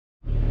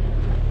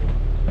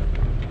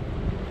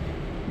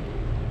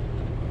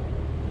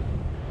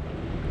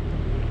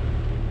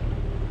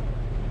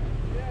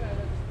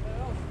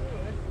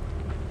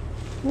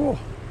Whoa.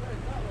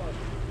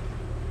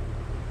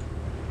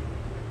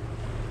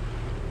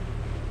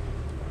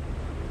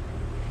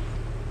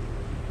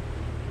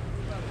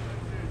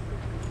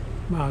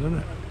 Mad, isn't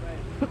it?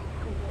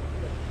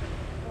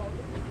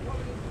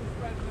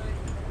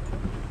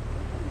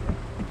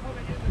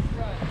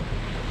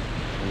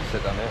 You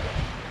sit down there.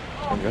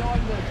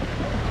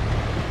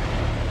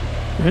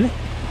 Really?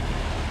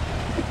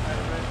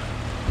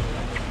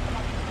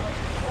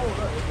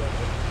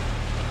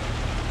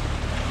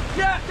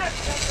 Yeah,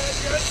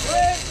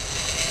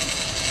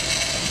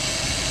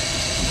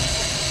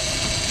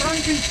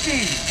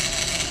 Frankenstein.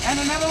 And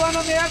another one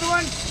on the other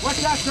one.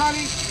 Watch out,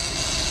 Charlie.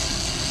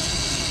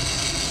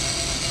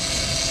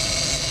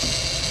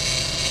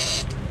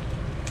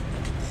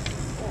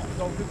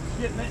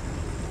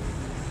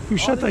 Who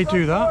said they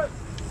do that?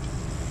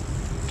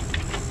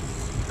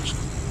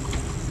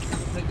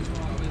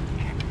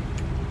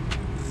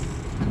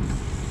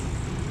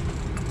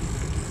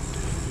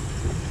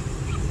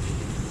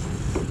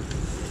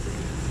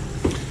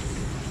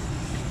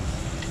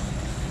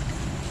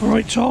 All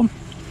right, Tom.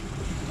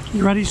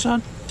 You ready,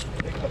 son?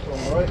 I think that's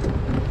all right.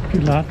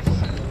 Good lad.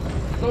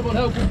 Someone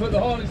help him put the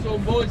harness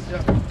on, boys.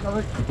 Yeah,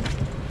 coming.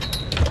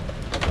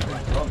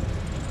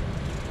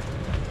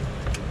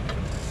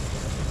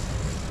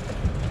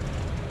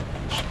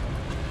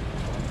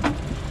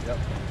 Yep.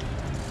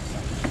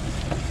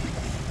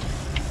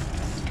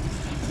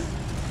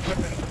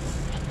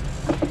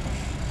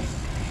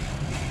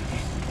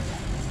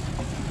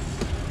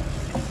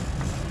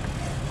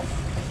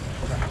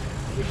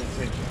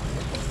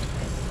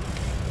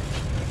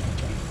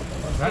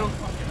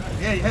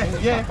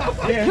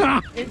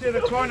 Yeah. Into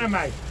the corner,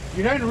 mate.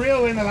 You don't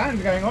reel when the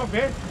line's going off,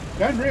 yeah?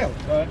 Don't reel.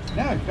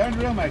 No, don't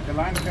reel, mate. The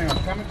line's going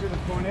off. Come into the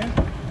corner.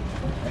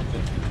 That's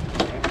it.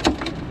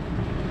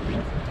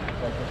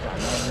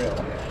 Don't reel.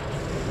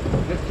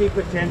 Just keep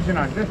the tension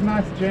on. Just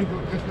nice,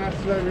 gentle, just nice,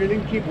 slow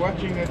reeling. Keep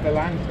watching that the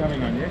line's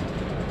coming on, yeah?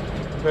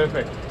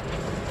 Perfect.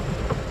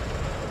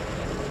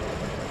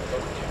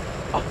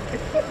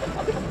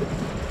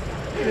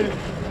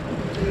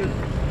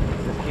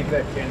 Just keep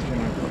that tension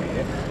on for me,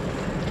 yeah?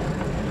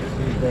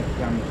 See that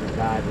comes to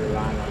guide the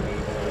line on me.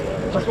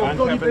 That's what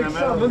bloody big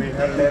salmon.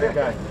 Let it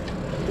go.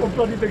 What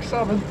bloody big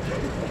salmon.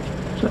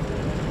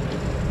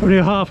 Only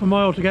a half a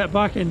mile to get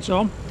back in,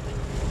 Tom.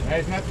 No,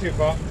 it's not too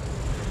far.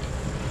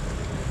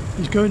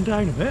 He's going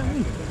down a bit, isn't he?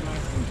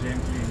 Nice and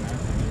gently,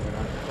 nice and even.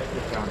 Take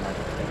your time, mate.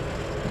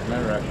 There's no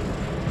rush.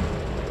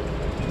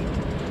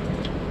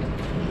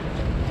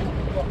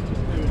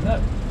 Just doing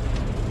that.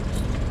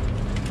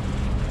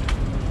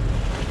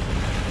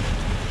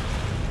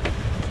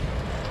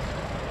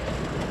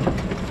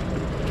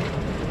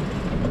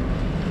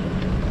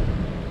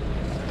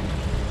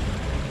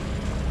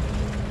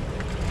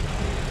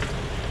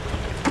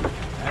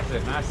 That's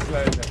it, nice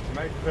slow. That's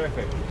mate,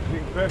 perfect.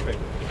 Doing perfect.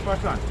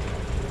 Spot on.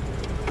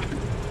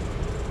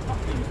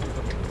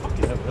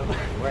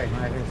 Wait, mate,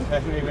 I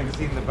haven't even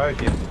seen the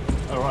boat yet.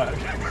 Alright.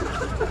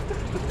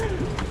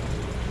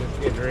 Just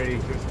get ready.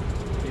 Just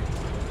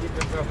keep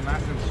yourself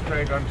nice and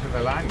straight onto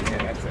the line. Yeah,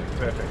 that's it.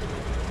 Perfect.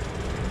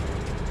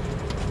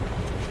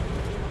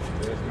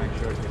 Just make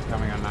sure it's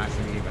coming on nice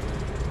and even.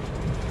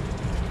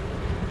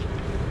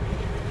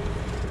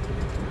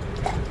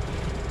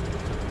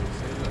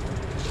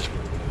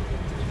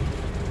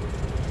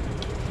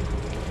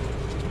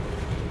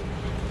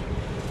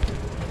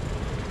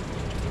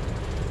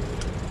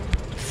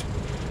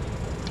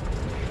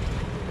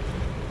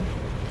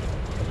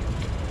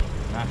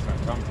 Nice one,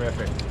 Tom,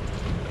 perfect.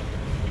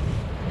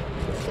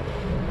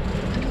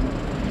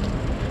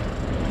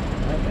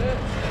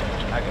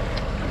 Okay.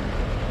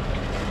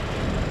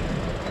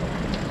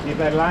 Keep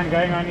that line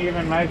going on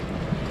even, mate.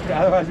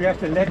 Otherwise we have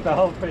to let the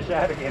whole fish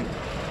out again.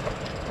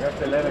 We have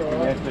to let it, we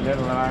have to let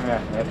the line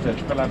out. That's it,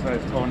 fill up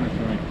those corners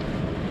for me.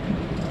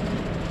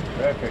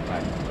 Perfect,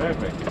 mate,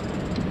 perfect.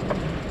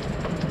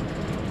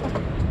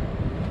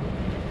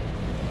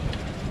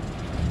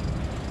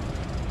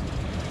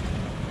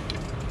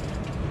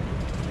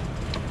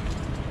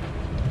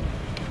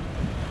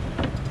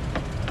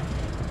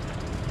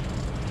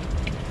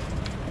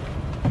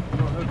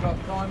 Hook up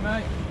time,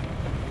 mate.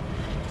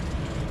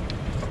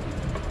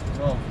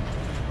 Well,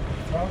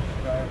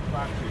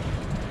 Back to you.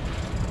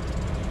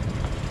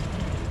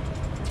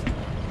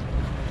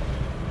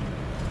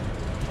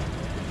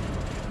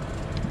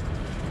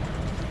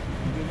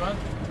 good, man?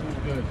 All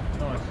good.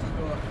 Nice.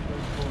 Still have to pull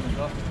the corners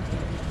up.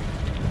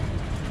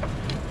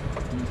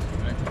 Easy,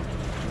 mate.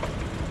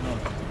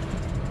 Nice.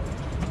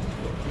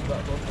 Keep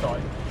that box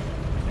tight.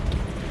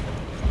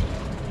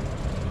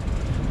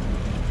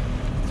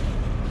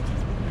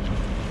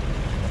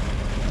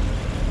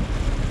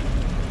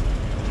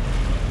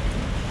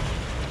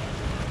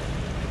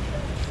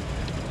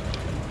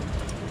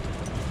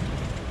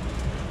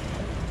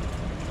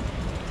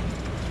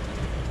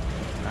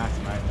 Nice,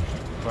 mate.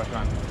 Spot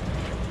on.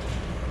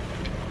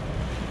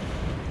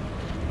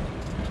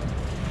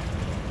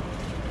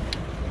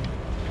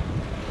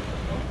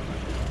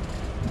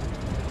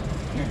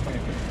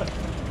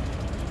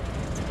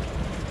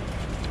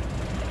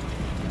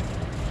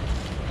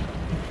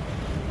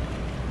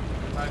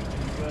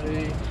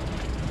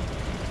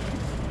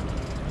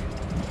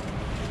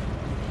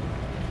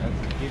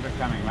 Keep it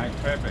coming, mate.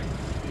 Perfect.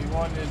 You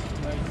wanted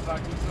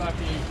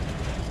slacky.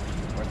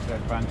 Watch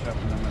that bunch up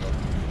in the middle.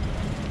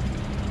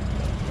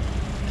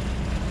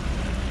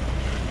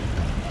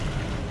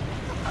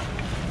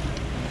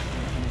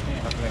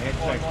 Up the head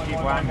shakes. Keep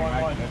winding,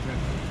 mate. That's it.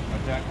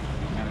 Watch that.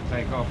 I'm going to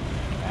take off.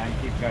 And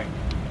keep going.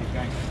 Keep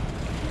going.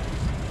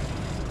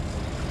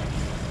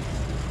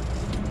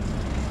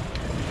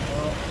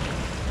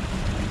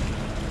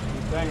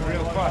 Keep going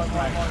real fast,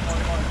 mate.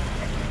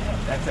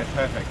 That's it.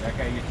 Perfect.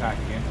 Okay, you tight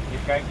again.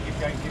 Keep going. Keep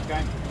going. Keep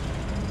going.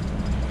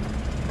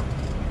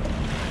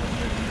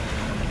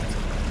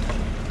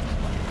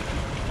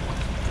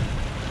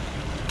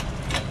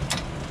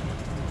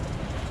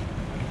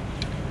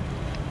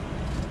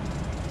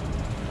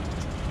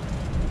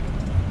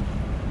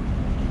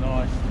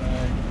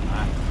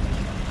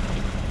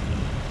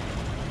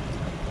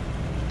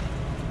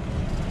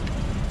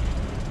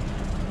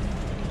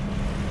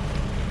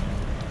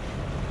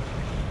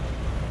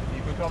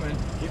 Coming.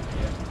 Yeah,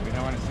 we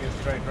don't want to see a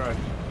straight rod.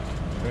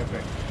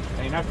 Perfect.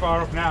 Hey, you're not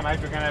far off now, mate.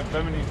 We're going to have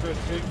Bimini first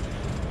too.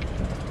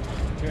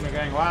 Tuna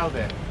going wild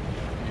there.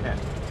 Yeah.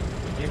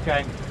 Keep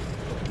going.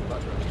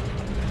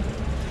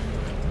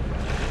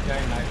 Keep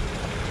going, mate.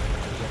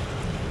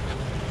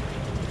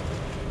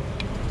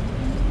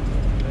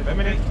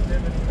 Bimini.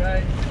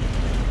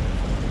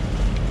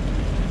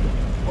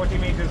 40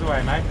 meters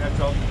away, mate. That's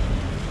all.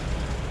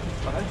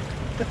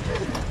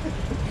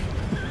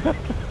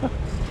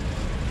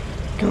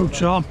 Go,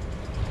 Tom.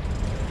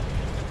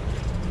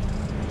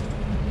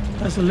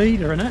 That's the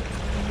leader, isn't it?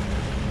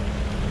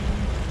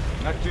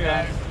 Not too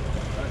bad.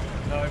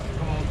 No,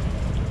 come on.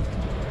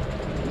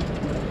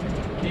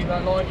 Keep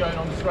that line going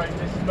on the straight.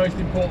 This is the most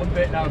important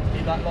bit now.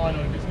 Keep that line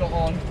on. If it's not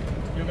on,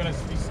 you're going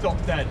to be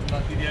stopped dead. And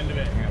that'll be the end of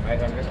it. Hang on,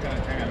 mate. I'm just going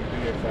to hang on and do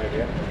your side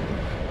here.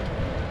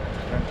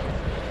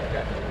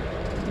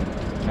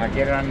 Okay. Now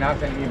get it on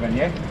nice and even,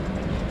 yeah?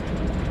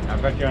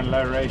 I've got you on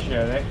low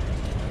ratio there.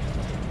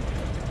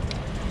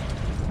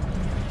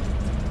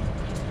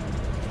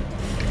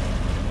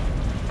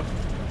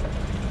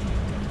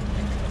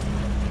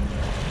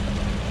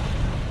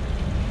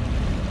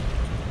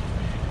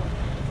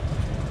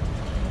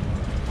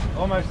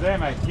 Almost there,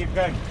 mate. Keep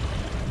going.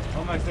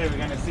 Almost there. We're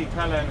going to see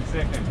colour in a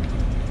second.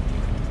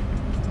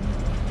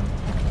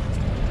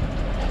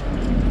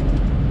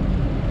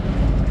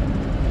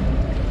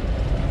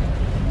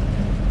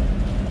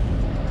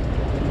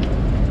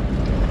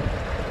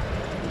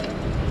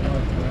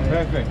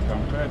 Perfect,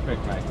 Tom.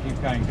 Perfect, mate.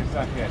 Keep going. Just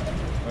like that.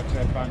 Watch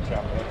that bunch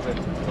up. That's it.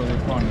 Pull the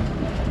corner.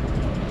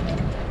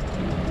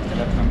 We'll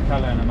have some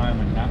colour in a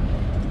moment now.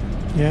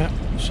 Yeah,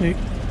 see.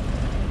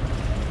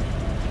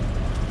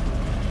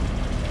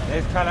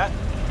 There's colour.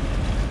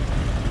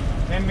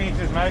 10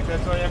 meters, mate.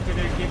 That's all you have to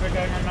do. Keep it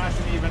going on nice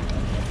and even.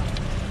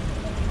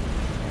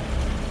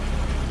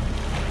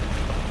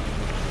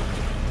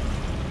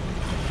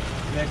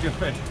 There's your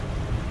fish.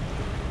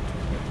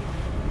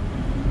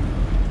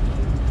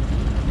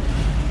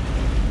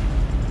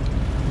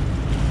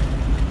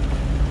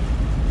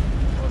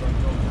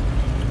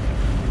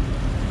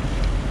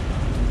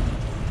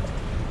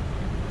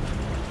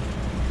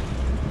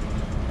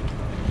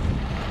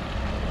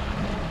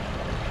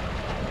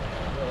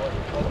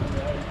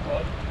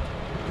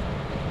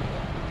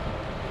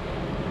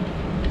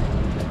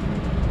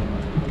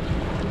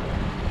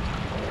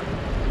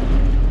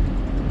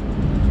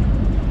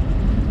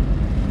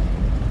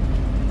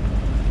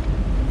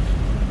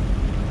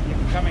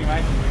 Coming,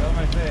 mate. We're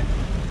almost there.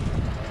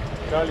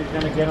 Charlie's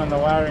going to get on the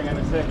wiring in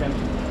a second.